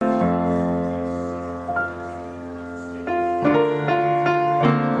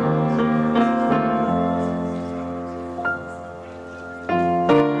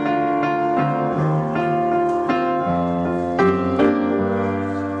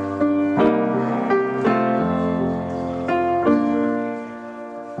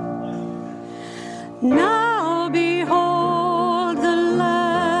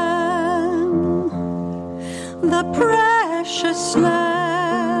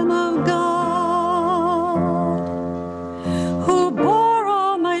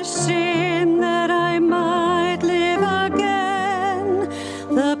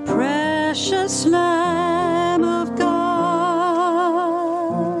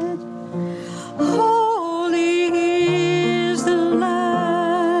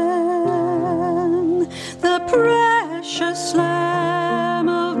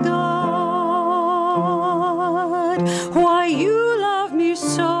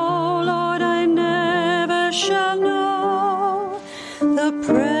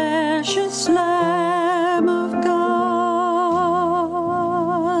precious Lamb of God.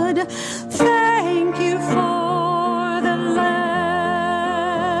 Thank you for the Lamb,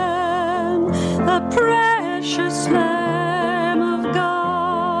 the precious Lamb of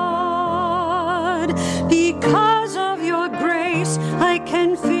God. Because of your grace, I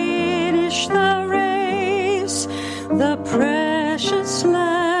can finish the race, the precious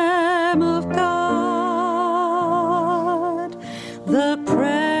Lamb of God, the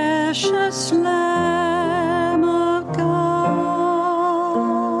precious Lamb of God.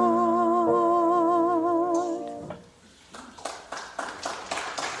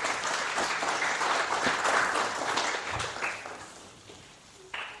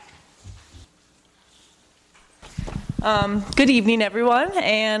 Good evening, everyone,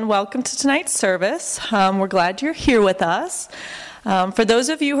 and welcome to tonight's service. We're glad you're here with us. For those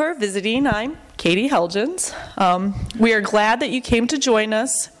of you who are visiting, I'm Katie Helgens. We are glad that you came to join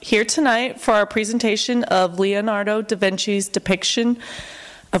us here tonight for our presentation of Leonardo da Vinci's depiction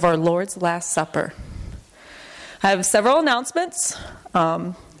of our Lord's Last Supper. I have several announcements.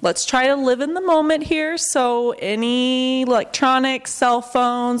 Let's try to live in the moment here, so any electronics, cell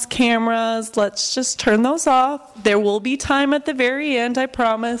phones, cameras, let's just turn those off. There will be time at the very end, I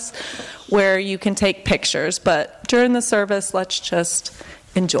promise, where you can take pictures, but during the service, let's just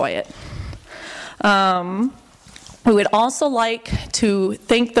enjoy it. We would also like to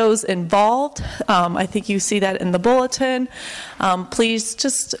thank those involved. I think you see that in the bulletin. Please,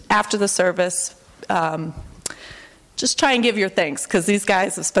 just after the service, just try and give your thanks, because these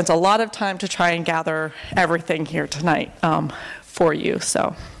guys have spent a lot of time to try and gather everything here tonight for you.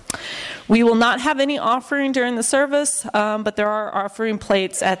 So we will not have any offering during the service, but there are offering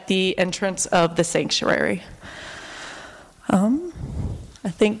plates at the entrance of the sanctuary. I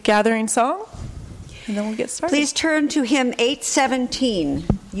think gathering song, and then we'll get started. Please turn to hymn 817,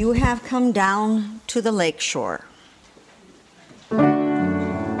 You Have Come Down to the Lakeshore.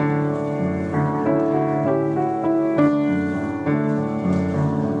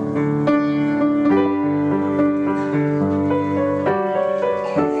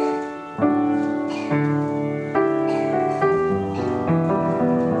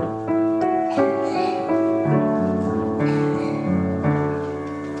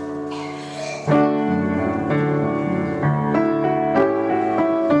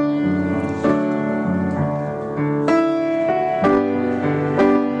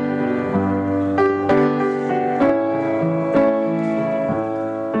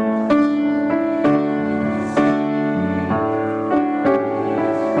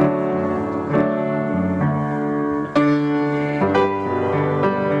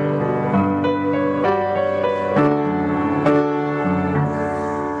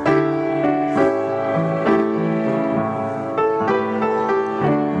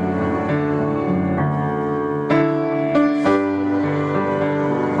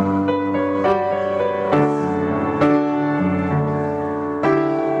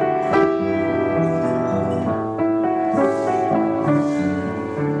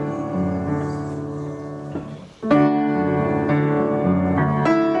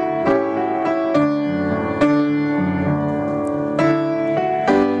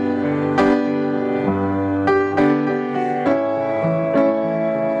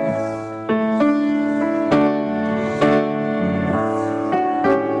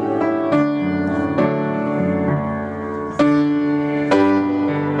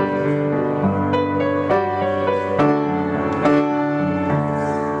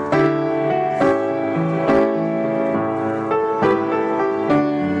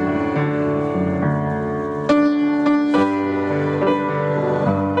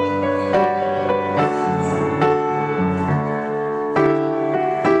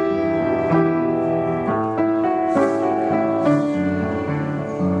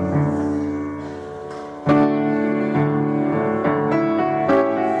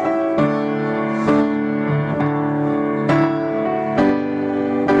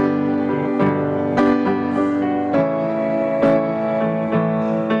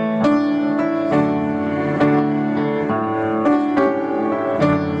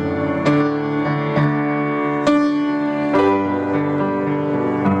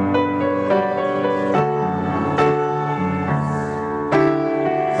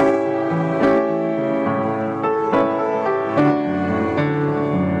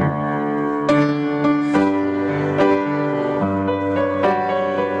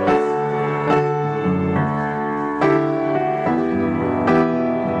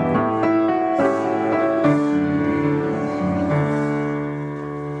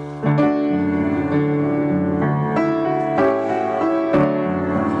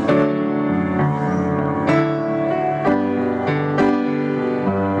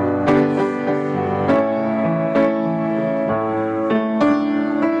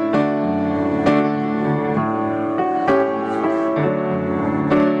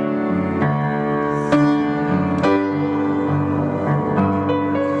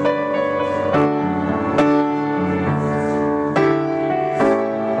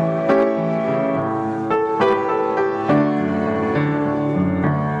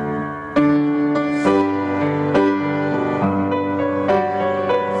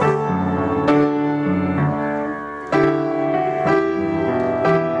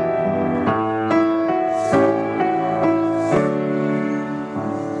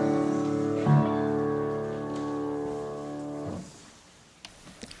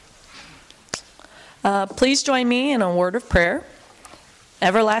 Please join me in a word of prayer.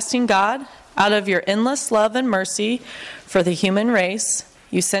 Everlasting God, out of your endless love and mercy for the human race,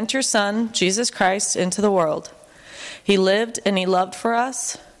 you sent your Son, Jesus Christ, into the world. He lived and he loved for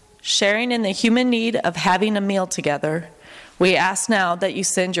us, sharing in the human need of having a meal together. We ask now that you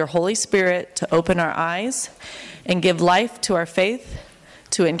send your Holy Spirit to open our eyes and give life to our faith,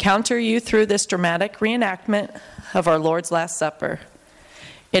 to encounter you through this dramatic reenactment of our Lord's Last Supper.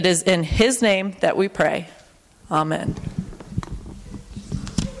 It is in his name that we pray. Amen.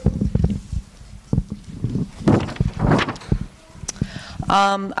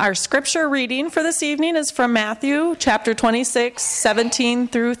 Our scripture reading for this evening is from Matthew chapter 26, 17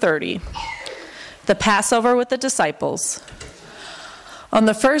 through 30. The Passover with the disciples. On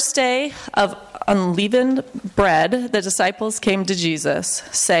the first day of unleavened bread, the disciples came to Jesus,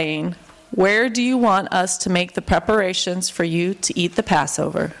 saying, "Where do you want us to make the preparations for you to eat the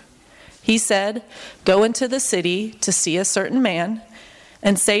Passover?" He said, "Go into the city to see a certain man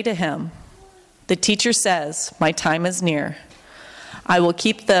and say to him, 'The teacher says, my time is near. I will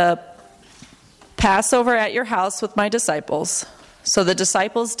keep the Passover at your house with my disciples.' So the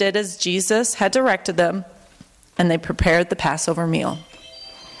disciples did as Jesus had directed them, and they prepared the Passover meal."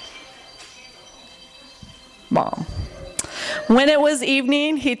 Mom. When it was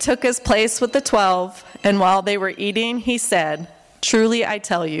evening, he took his place with the 12, and while they were eating, he said, "Truly I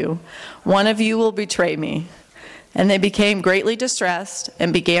tell you, one of you will betray me." And they became greatly distressed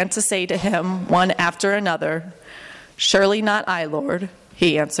and began to say to him one after another, "Surely not I, Lord,"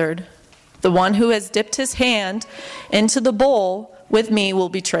 he answered. "The one who has dipped his hand into the bowl with me will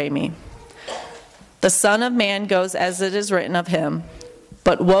betray me. The Son of Man goes as it is written of him,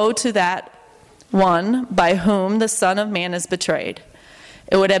 but woe to that one by whom the Son of Man is betrayed.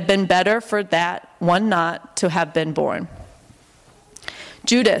 It would have been better for that one not to have been born."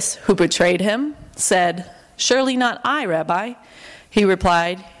 Judas, who betrayed him, said, "Surely not I, Rabbi." He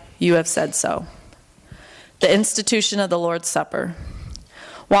replied, "You have said so." The institution of the Lord's Supper.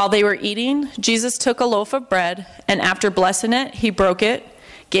 While they were eating, Jesus took a loaf of bread, and after blessing it, he broke it,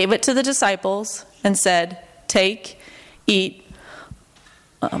 gave it to the disciples, and said, Take, eat,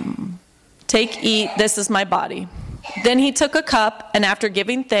 this is my body." Then he took a cup, and after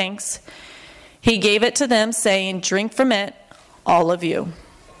giving thanks, he gave it to them, saying, "Drink from it, all of you.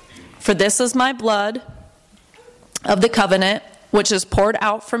 For this is my blood of the covenant, which is poured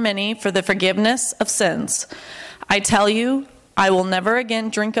out for many for the forgiveness of sins. I tell you, I will never again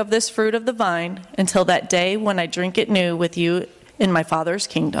drink of this fruit of the vine until that day when I drink it new with you in my Father's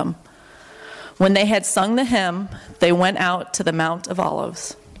kingdom." When they had sung the hymn, they went out to the Mount of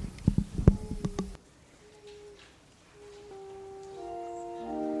Olives.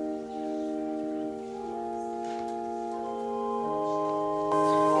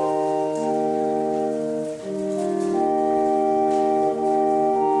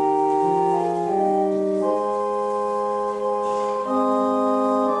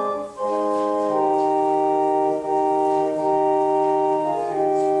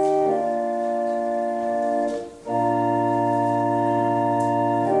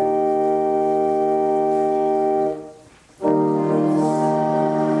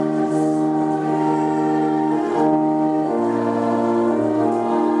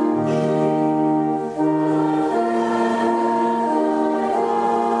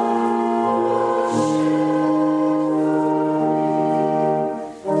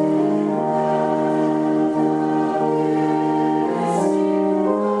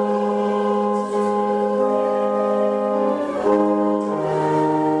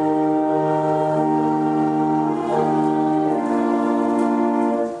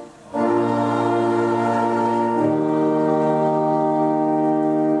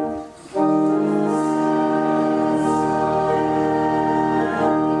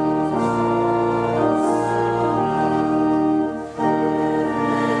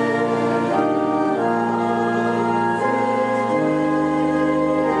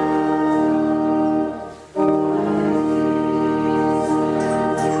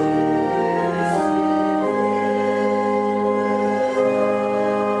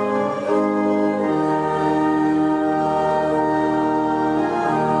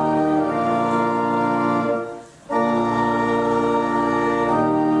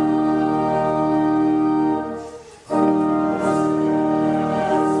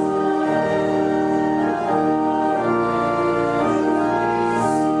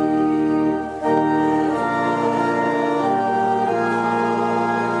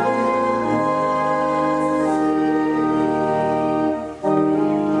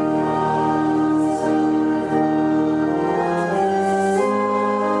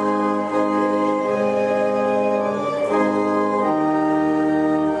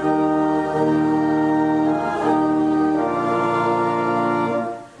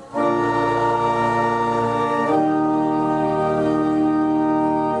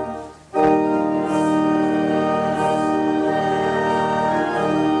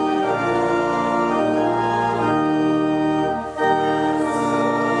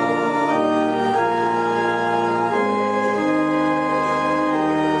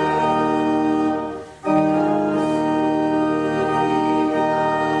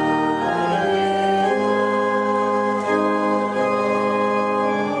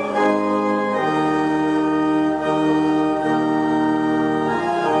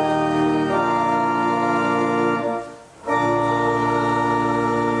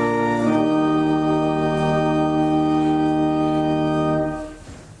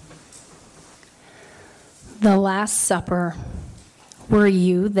 The Last Supper. Were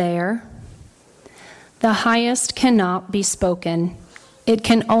you there? The highest cannot be spoken. It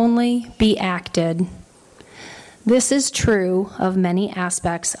can only be acted. This is true of many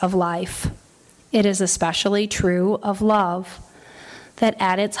aspects of life. It is especially true of love, that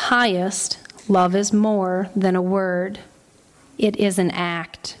at its highest, love is more than a word. It is an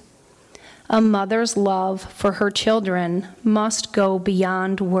act. A mother's love for her children must go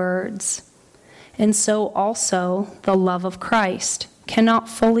beyond words. And so also the love of Christ cannot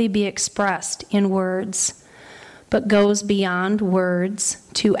fully be expressed in words, but goes beyond words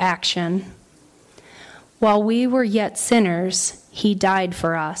to action. While we were yet sinners, he died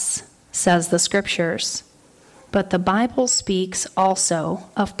for us, says the Scriptures. But the Bible speaks also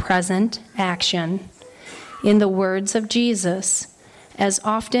of present action. In the words of Jesus, as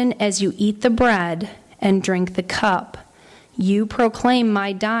often as you eat the bread and drink the cup, you proclaim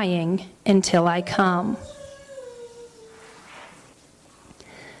my dying until I come.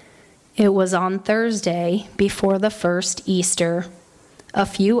 It was on Thursday before the first Easter, a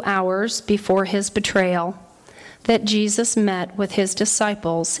few hours before his betrayal, that Jesus met with his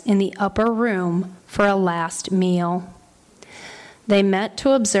disciples in the upper room for a last meal. They met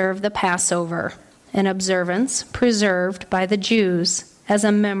to observe the Passover, an observance preserved by the Jews as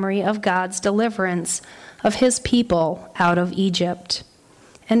a memory of God's deliverance of his people out of Egypt,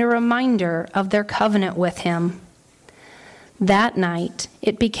 and a reminder of their covenant with him. That night,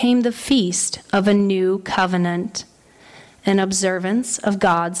 it became the feast of a new covenant, an observance of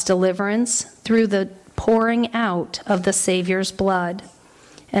God's deliverance through the pouring out of the Savior's blood,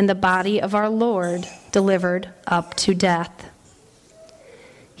 and the body of our Lord delivered up to death.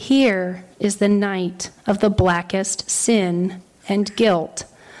 Here is the night of the blackest sin and guilt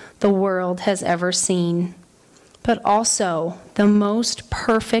the world has ever seen, but also the most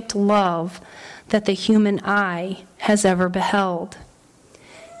perfect love that the human eye has ever beheld.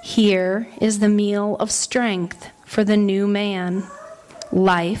 Here is the meal of strength for the new man,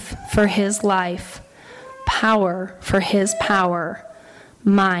 life for his life, power for his power,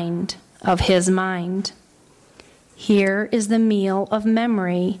 mind of his mind. Here is the meal of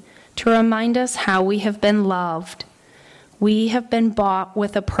memory to remind us how we have been loved. We have been bought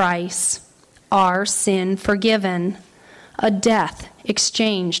with a price, our sin forgiven, a death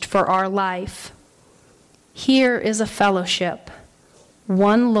exchanged for our life. Here is a fellowship,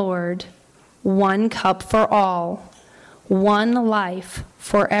 one Lord, one cup for all, one life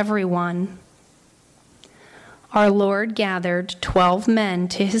for everyone. Our Lord gathered 12 men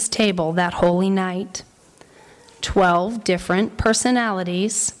to his table that holy night. 12 different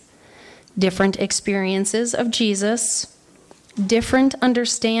personalities, different experiences of Jesus, different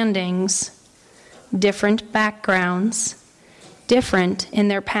understandings, different backgrounds, different in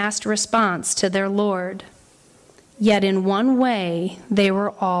their past response to their Lord. Yet in one way, they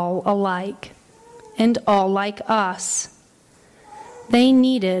were all alike, and all like us. They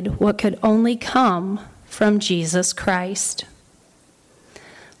needed what could only come from Jesus Christ.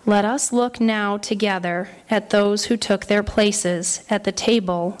 Let us look now together at those who took their places at the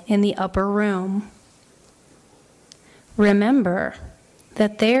table in the upper room. Remember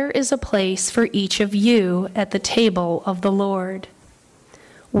that there is a place for each of you at the table of the Lord.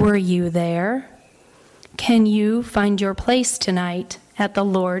 Were you there? Can you find your place tonight at the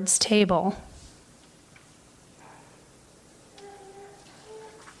Lord's table?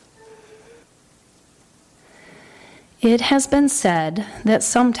 It has been said that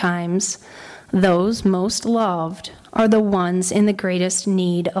sometimes those most loved are the ones in the greatest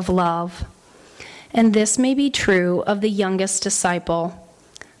need of love. And this may be true of the youngest disciple,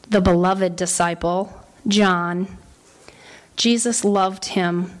 the beloved disciple, John. Jesus loved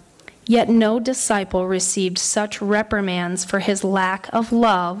him, yet no disciple received such reprimands for his lack of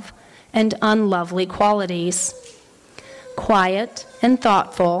love and unlovely qualities. Quiet and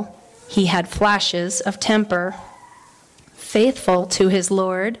thoughtful, he had flashes of temper. Faithful to his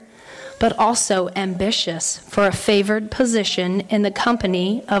Lord, but also ambitious for a favored position in the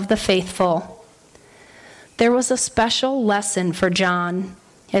company of the faithful. There was a special lesson for John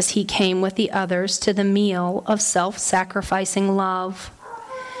as he came with the others to the meal of self-sacrificing love.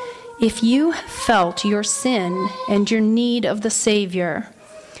 If you felt your sin and your need of the Savior,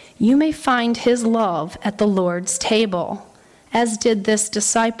 you may find his love at the Lord's table, as did this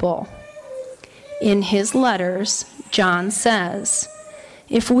disciple. In his letters, John says,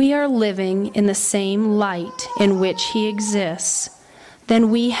 if we are living in the same light in which he exists, then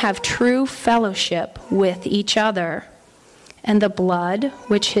we have true fellowship with each other, and the blood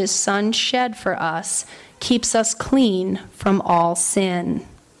which his Son shed for us keeps us clean from all sin.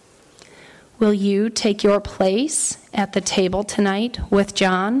 Will you take your place at the table tonight with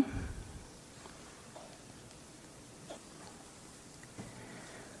John?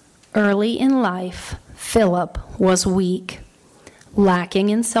 Early in life, Philip was weak, lacking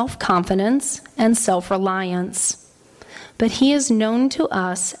in self-confidence and self-reliance. But he is known to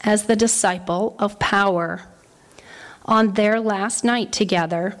us as the disciple of power. On their last night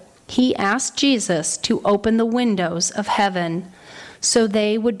together, he asked Jesus to open the windows of heaven so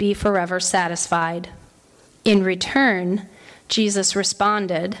they would be forever satisfied. In return, Jesus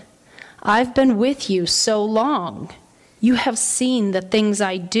responded, "I've been with you so long. You have seen the things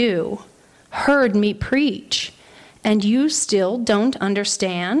I do, heard me preach, and you still don't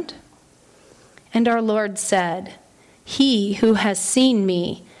understand?" And our Lord said, "He who has seen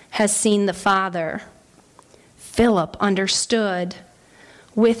me has seen the Father." Philip understood.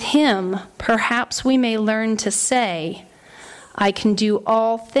 With him, perhaps we may learn to say, "I can do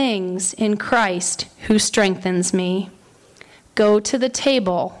all things in Christ who strengthens me." Go to the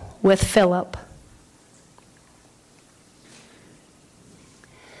table with Philip.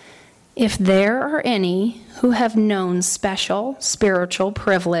 If there are any who have known special spiritual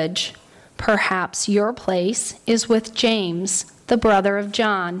privilege, perhaps your place is with James, the brother of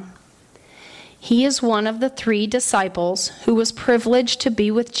John. He is one of the 3 disciples who was privileged to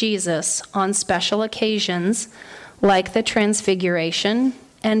be with Jesus on special occasions like the Transfiguration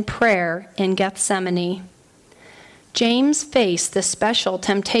and prayer in Gethsemane. James faced the special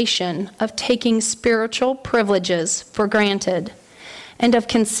temptation of taking spiritual privileges for granted and of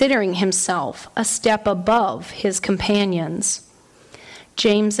considering himself a step above his companions.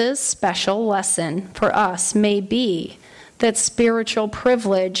 James's special lesson for us may be that spiritual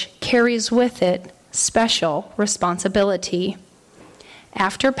privilege carries with it special responsibility.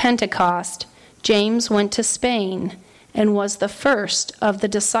 After Pentecost, James went to Spain and was the first of the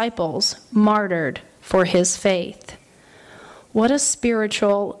disciples martyred for his faith. What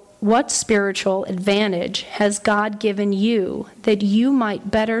spiritual advantage has God given you that you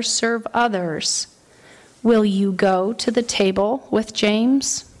might better serve others? Will you go to the table with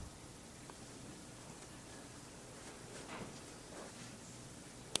James?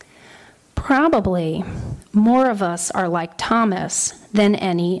 Probably more of us are like Thomas than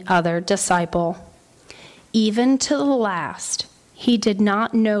any other disciple. Even to the last, he did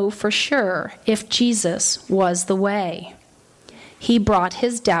not know for sure if Jesus was the way. He brought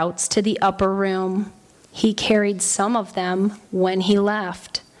his doubts to the upper room. He carried some of them when he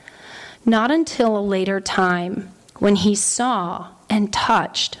left. Not until a later time, when he saw and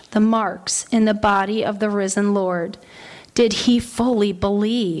touched the marks in the body of the risen Lord, did he fully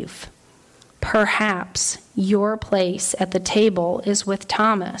believe. Perhaps your place at the table is with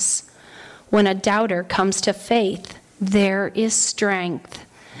Thomas. When a doubter comes to faith, there is strength.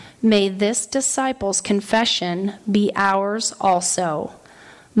 May this disciple's confession be ours also,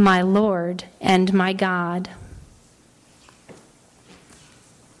 my Lord and my God.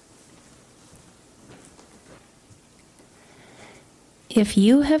 If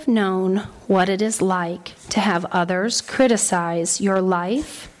you have known what it is like to have others criticize your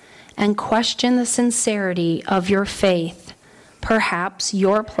life and question the sincerity of your faith, perhaps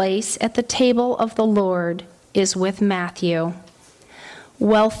your place at the table of the Lord is with Matthew.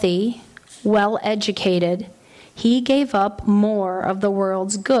 Wealthy, well-educated, he gave up more of the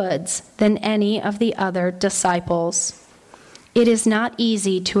world's goods than any of the other disciples. It is not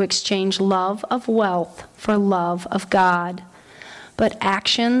easy to exchange love of wealth for love of God, but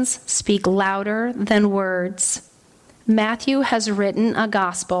actions speak louder than words. Matthew has written a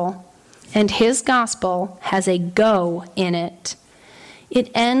gospel, and his gospel has a go in it.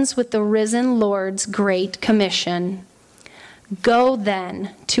 It ends with the risen Lord's great commission. Go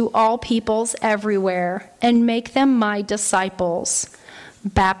then to all peoples everywhere and make them my disciples.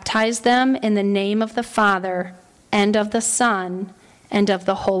 Baptize them in the name of the Father and of the Son and of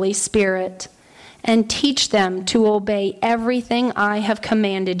the Holy Spirit, and teach them to obey everything I have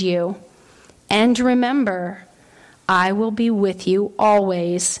commanded you. And remember, I will be with you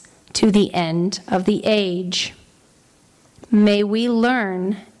always to the end of the age. May we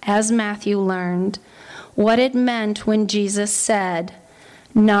learn, as Matthew learned, what it meant when Jesus said,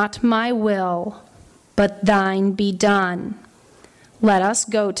 "Not my will, but thine be done." Let us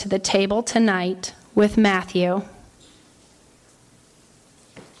go to the table tonight with Matthew.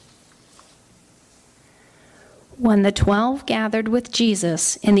 When the 12 gathered with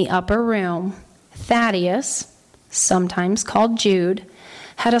Jesus in the upper room, Thaddeus, sometimes called Jude,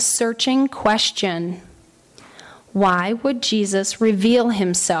 had a searching question. Why would Jesus reveal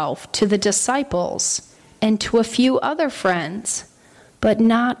himself to the disciples and to a few other friends, but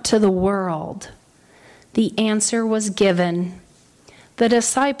not to the world." The answer was given. The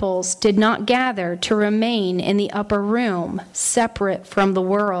disciples did not gather to remain in the upper room, separate from the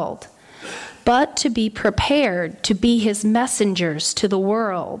world, but to be prepared to be his messengers to the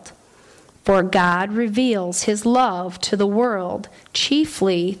world. For God reveals his love to the world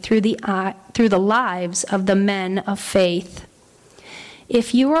chiefly through the lives of the men of faith.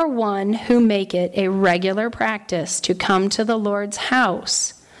 If you are one who make it a regular practice to come to the Lord's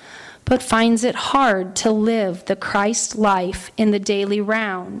house, but finds it hard to live the Christ life in the daily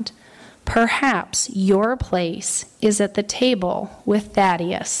round, perhaps your place is at the table with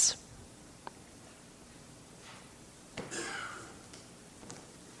Thaddeus.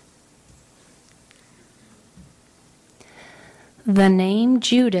 The name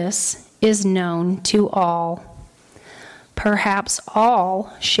Judas is known to all. Perhaps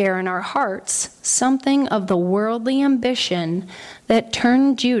all share in our hearts something of the worldly ambition that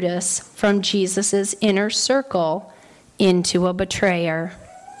turned Judas from Jesus' inner circle into a betrayer.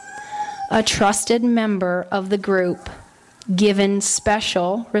 A trusted member of the group, given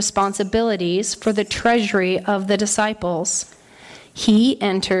special responsibilities for the treasury of the disciples, he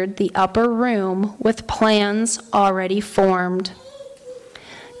entered the upper room with plans already formed.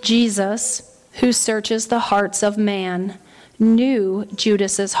 Jesus, who searches the hearts of man, knew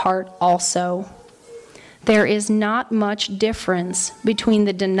Judas's heart also. There is not much difference between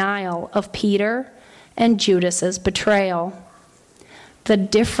the denial of Peter and Judas's betrayal. The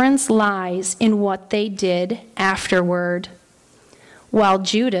difference lies in what they did afterward. While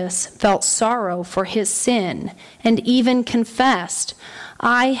Judas felt sorrow for his sin and even confessed,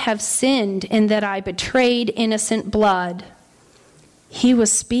 "I have sinned in that I betrayed innocent blood," he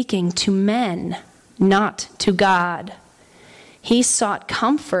was speaking to men, not to God. He sought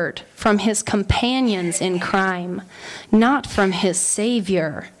comfort from his companions in crime, not from his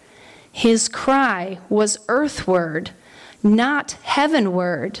Savior. His cry was earthward, not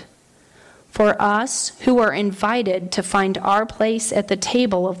heavenward. For us who are invited to find our place at the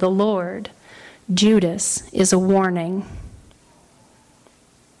table of the Lord, Judas is a warning.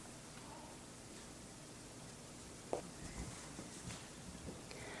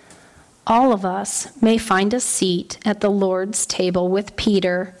 All of us may find a seat at the Lord's table with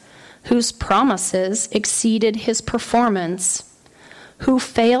Peter, whose promises exceeded his performance, who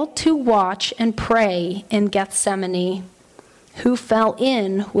failed to watch and pray in Gethsemane, who fell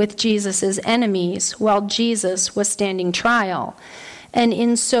in with Jesus' enemies while Jesus was standing trial, and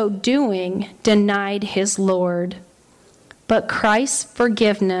in so doing denied his Lord. But Christ's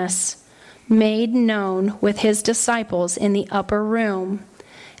forgiveness, made known with his disciples in the upper room,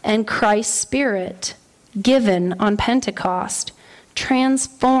 and Christ's Spirit, given on Pentecost,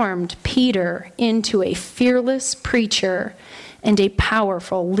 transformed Peter into a fearless preacher and a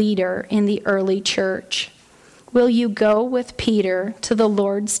powerful leader in the early church. Will you go with Peter to the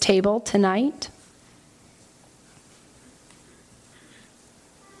Lord's table tonight?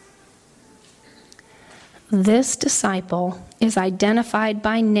 This disciple is identified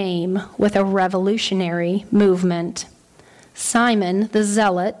by name with a revolutionary movement. Simon the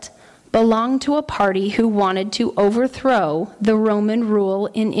Zealot belonged to a party who wanted to overthrow the Roman rule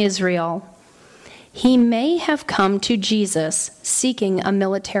in Israel. He may have come to Jesus seeking a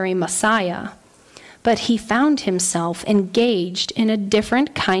military Messiah, but he found himself engaged in a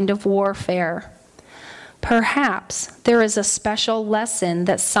different kind of warfare. Perhaps there is a special lesson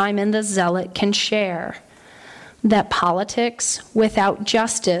that Simon the Zealot can share, that politics without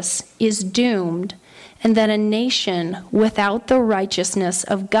justice is doomed, and that a nation without the righteousness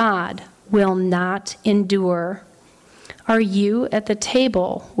of God will not endure. Are you at the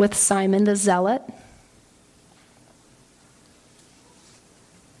table with Simon the Zealot?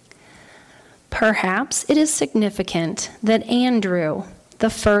 Perhaps it is significant that Andrew,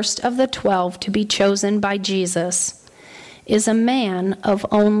 the first of the 12 to be chosen by Jesus, is a man of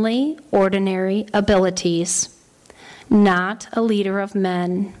only ordinary abilities, not a leader of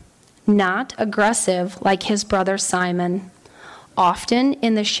men, not aggressive like his brother Simon, often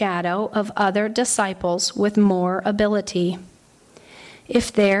in the shadow of other disciples with more ability.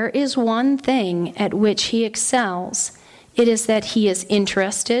 If there is one thing at which he excels, it is that he is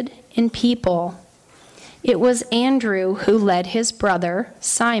interested in people. It was Andrew who led his brother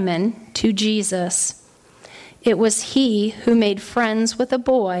Simon to Jesus. It was he who made friends with a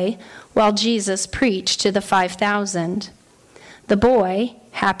boy while Jesus preached to the 5,000. The boy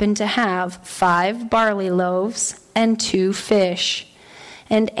happened to have 5 barley loaves and 2 fish,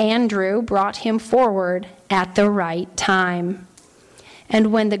 and Andrew brought him forward at the right time.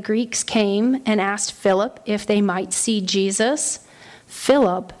 And when the Greeks came and asked Philip if they might see Jesus,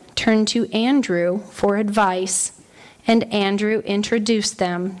 Philip turned to Andrew for advice, and Andrew introduced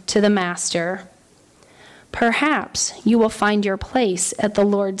them to the Master. Perhaps you will find your place at the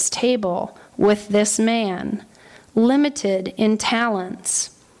Lord's table with this man, limited in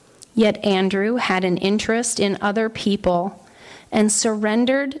talents. Yet Andrew had an interest in other people and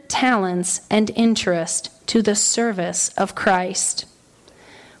surrendered talents and interest to the service of Christ.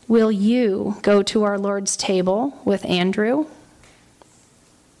 Will you go to our Lord's table with Andrew?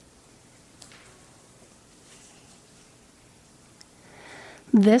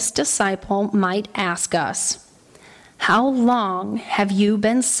 This disciple might ask us, how long have you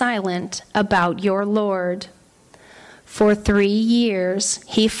been silent about your Lord? For 3 years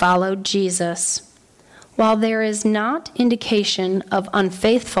he followed Jesus. While there is not indication of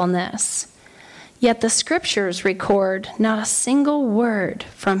unfaithfulness, yet the scriptures record not a single word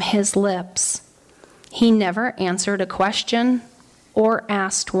from his lips. He never answered a question or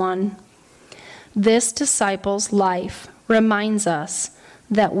asked one. This disciple's life reminds us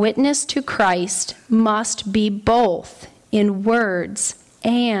that witness to Christ must be both in words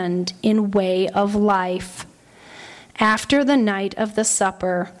and in way of life. After the night of the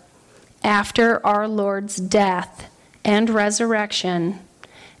supper, after our Lord's death and resurrection,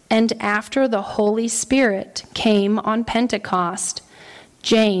 and after the Holy Spirit came on Pentecost,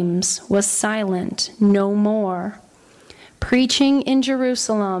 James was silent no more, preaching in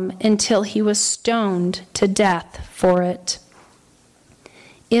Jerusalem until he was stoned to death for it.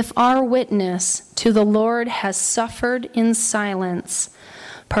 If our witness to the Lord has suffered in silence,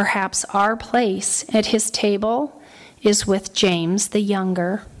 perhaps our place at his table is with James the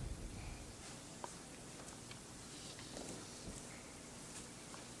younger.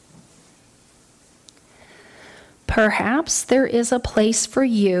 Perhaps there is a place for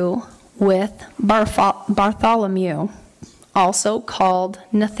you with Bartholomew, also called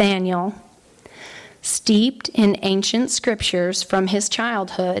Nathaniel. Steeped in ancient scriptures from his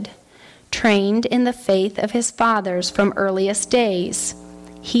childhood, trained in the faith of his fathers from earliest days,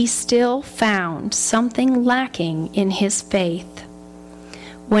 he still found something lacking in his faith.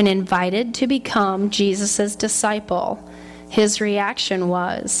 When invited to become Jesus' disciple, his reaction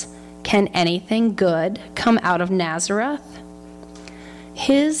was, "Can anything good come out of Nazareth?"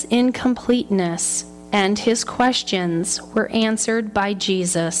 His incompleteness and his questions were answered by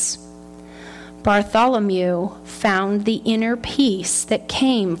Jesus. Bartholomew found the inner peace that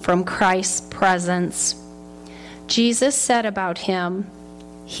came from Christ's presence. Jesus said about him,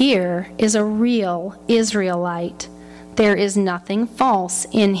 "Here is a real Israelite. There is nothing false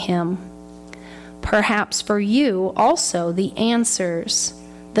in him." Perhaps for you also the answers,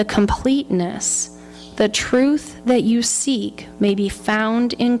 the completeness, the truth that you seek may be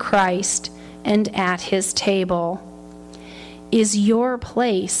found in Christ and at his table. Is your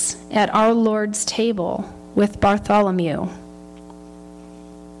place at our Lord's table with Bartholomew?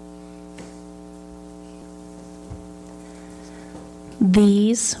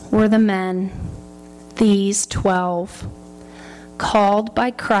 These were the men, these 12, called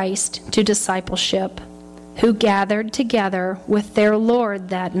by Christ to discipleship, who gathered together with their Lord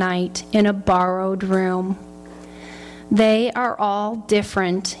that night in a borrowed room. They are all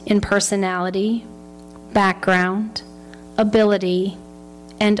different in personality, background, ability,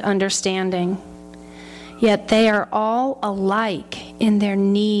 and understanding. Yet they are all alike in their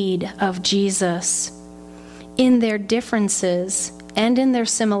need of Jesus. In their differences and in their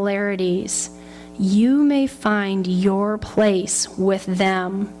similarities, you may find your place with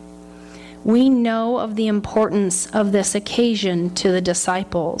them. We know of the importance of this occasion to the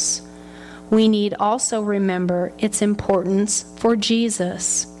disciples. We need also remember its importance for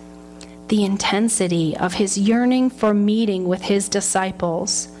Jesus. The intensity of his yearning for meeting with his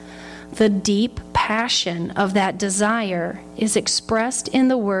disciples, the deep passion of that desire is expressed in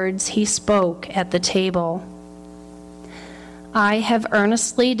the words he spoke at the table. "I have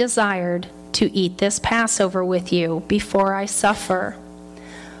earnestly desired to eat this Passover with you before I suffer.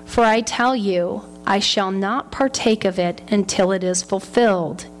 For I tell you, I shall not partake of it until it is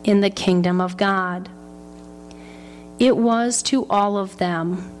fulfilled in the kingdom of God." It was to all of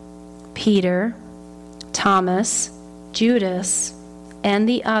them, Peter, Thomas, Judas, and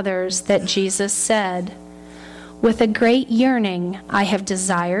the others, that Jesus said, "With a great yearning I have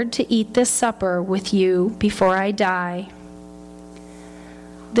desired to eat this supper with you before I die."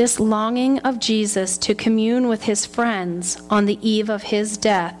 This longing of Jesus to commune with his friends on the eve of his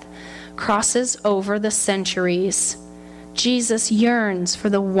death crosses over the centuries. Jesus yearns for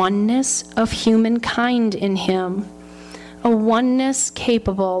the oneness of humankind in him, a oneness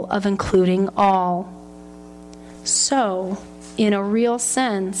capable of including all. So, in a real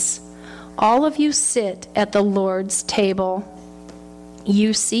sense, all of you sit at the Lord's table.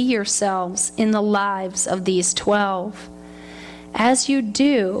 You see yourselves in the lives of these 12. As you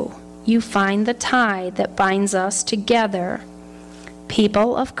do, you find the tie that binds us together,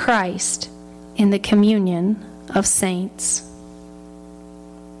 people of Christ, in the communion of saints.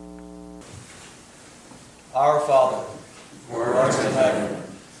 Our Father, who art in heaven,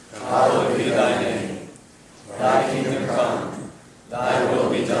 hallowed be thy name. Thy kingdom come, thy will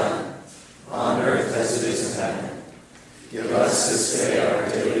be done, on earth as it is in heaven. Give us this day our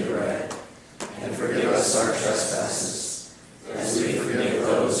daily bread, and forgive us our trespasses, as we forgive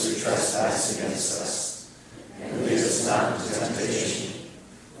those who trespass against us. And lead us not into temptation,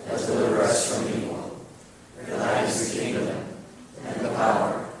 but deliver us from evil. For thine is the kingdom, and the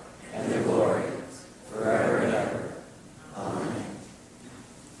power, and the glory, forever and ever. Amen.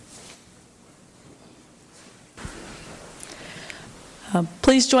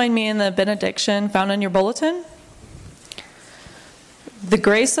 Please join me in the benediction found in your bulletin. The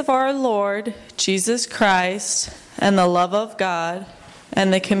grace of our Lord Jesus Christ and the love of God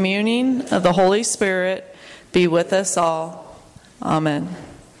and the communion of the Holy Spirit be with us all. Amen.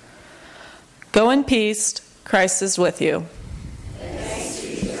 Go in peace. Christ is with you.